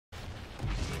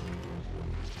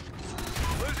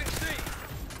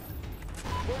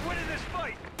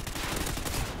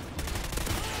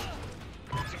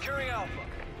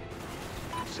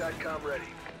SATCOM ready.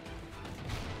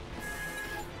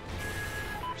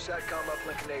 SATCOM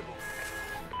uplink enabled.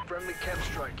 Friendly chem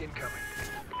strike incoming.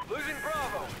 Losing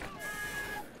Bravo.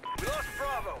 We lost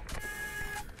Bravo.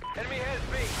 Enemy has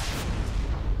B.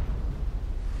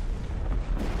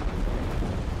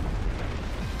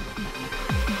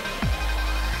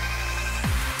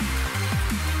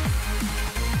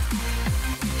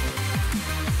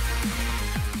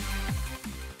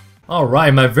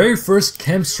 Alright, my very first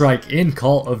chem strike in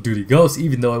Call of Duty Ghosts,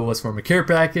 even though it was from a care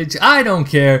package, I don't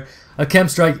care. A chem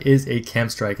strike is a chem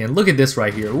strike, and look at this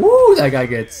right here. Woo, that guy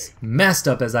gets messed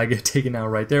up as I get taken out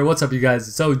right there. What's up, you guys?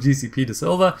 It's GCP Da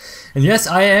Silva, and yes,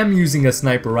 I am using a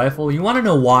sniper rifle. You want to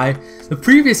know why? The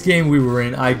previous game we were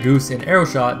in, I, Goose, and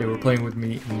Arrowshot, they were playing with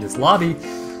me in this lobby.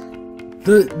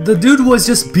 The dude was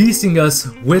just beasting us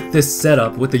with this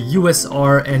setup, with the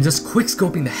USR, and just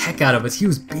quickscoping the heck out of us. He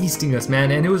was beasting us,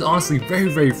 man, and it was honestly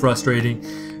very frustrating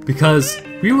because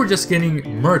we were just getting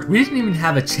murked. We didn't even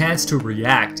have a chance to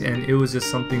react, and it was just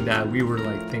something that we were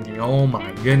like thinking, oh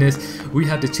my goodness, we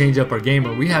have to change up our game,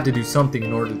 or we have to do something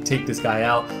in order to take this guy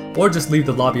out, or just leave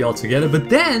the lobby altogether. But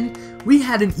then we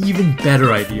had an even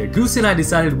better idea. Goose and I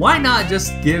decided, why not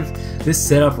just give this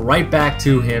setup right back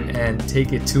to him and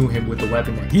take it to him with the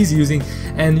weapon that he's using.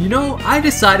 And you know, I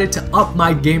decided to up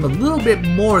my game a little bit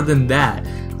more than that.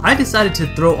 I decided to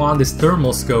throw on this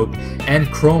thermal scope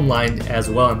and chrome lined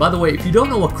as well. And by the way, if you don't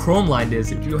know what chrome lined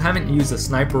is, if you haven't used the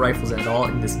sniper rifles at all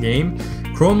in this game,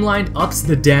 chrome lined ups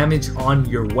the damage on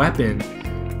your weapon,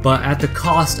 but at the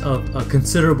cost of a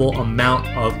considerable amount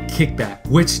of kickback,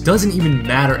 which doesn't even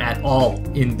matter at all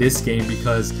in this game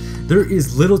because there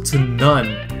is little to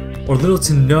none or little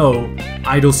to no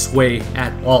idle sway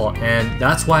at all, and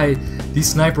that's why these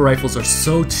sniper rifles are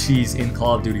so cheese in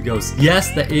Call of Duty Ghosts.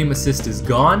 Yes, the aim assist is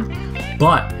gone,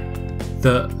 but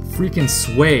the freaking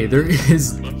sway, there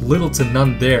is little to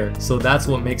none there, so that's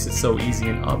what makes it so easy.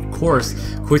 And of course,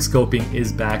 quickscoping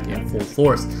is back in full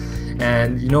force.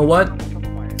 And you know what?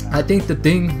 I think the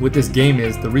thing with this game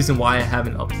is the reason why I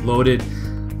haven't uploaded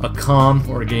a comm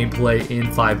or a gameplay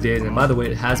in 5 days, and by the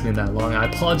way, it has been that long, I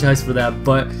apologize for that,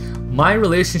 but my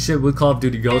relationship with Call of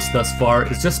Duty Ghosts thus far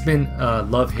has just been a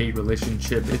love-hate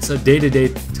relationship. It's a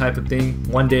day-to-day type of thing.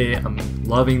 One day I'm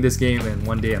loving this game and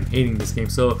one day I'm hating this game,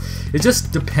 so it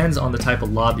just depends on the type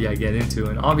of lobby I get into.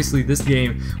 And obviously this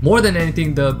game, more than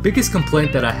anything, the biggest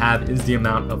complaint that I have is the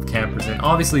amount of campers, and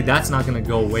obviously that's not going to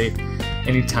go away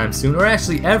anytime soon, or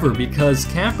actually ever, because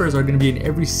campers are going to be in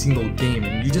every single game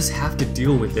and you just have to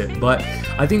deal with it. But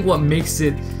I think what makes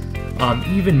it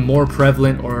even more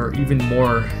prevalent or even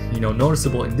more, you know,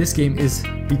 noticeable in this game is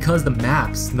because the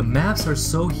maps are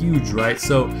so huge, right?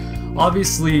 So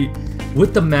obviously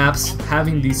with the maps,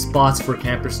 having these spots for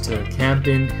campers to camp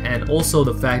in, and also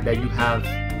the fact that you have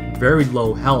very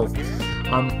low health,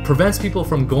 prevents people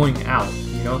from going out,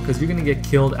 you know, because you're gonna get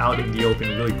killed out in the open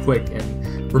really quick.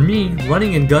 And for me,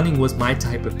 running and gunning was my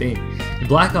type of thing. In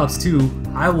Black Ops 2,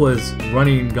 I was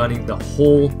running and gunning the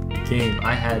whole game.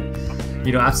 I had,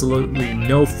 you know, absolutely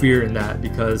no fear in that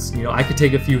because, you know, I could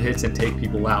take a few hits and take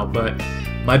people out. But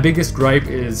my biggest gripe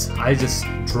is I just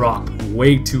drop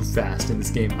way too fast in this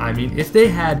game. I mean, if they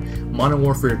had Modern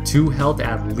Warfare 2 health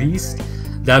at least,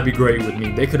 that'd be great with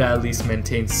me. They could at least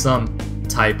maintain some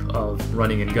type of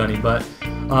running and gunning. But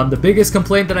the biggest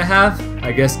complaint that I have,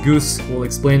 I guess Goose will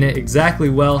explain it exactly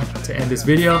well to end this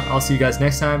video. I'll see you guys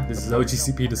next time. This is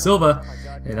GCP Da Silva,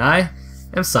 and I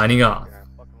am signing off.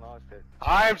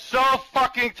 I am so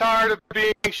fucking tired of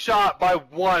being shot by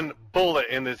one bullet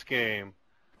in this game.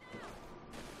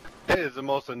 It is the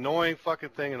most annoying fucking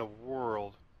thing in the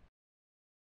world.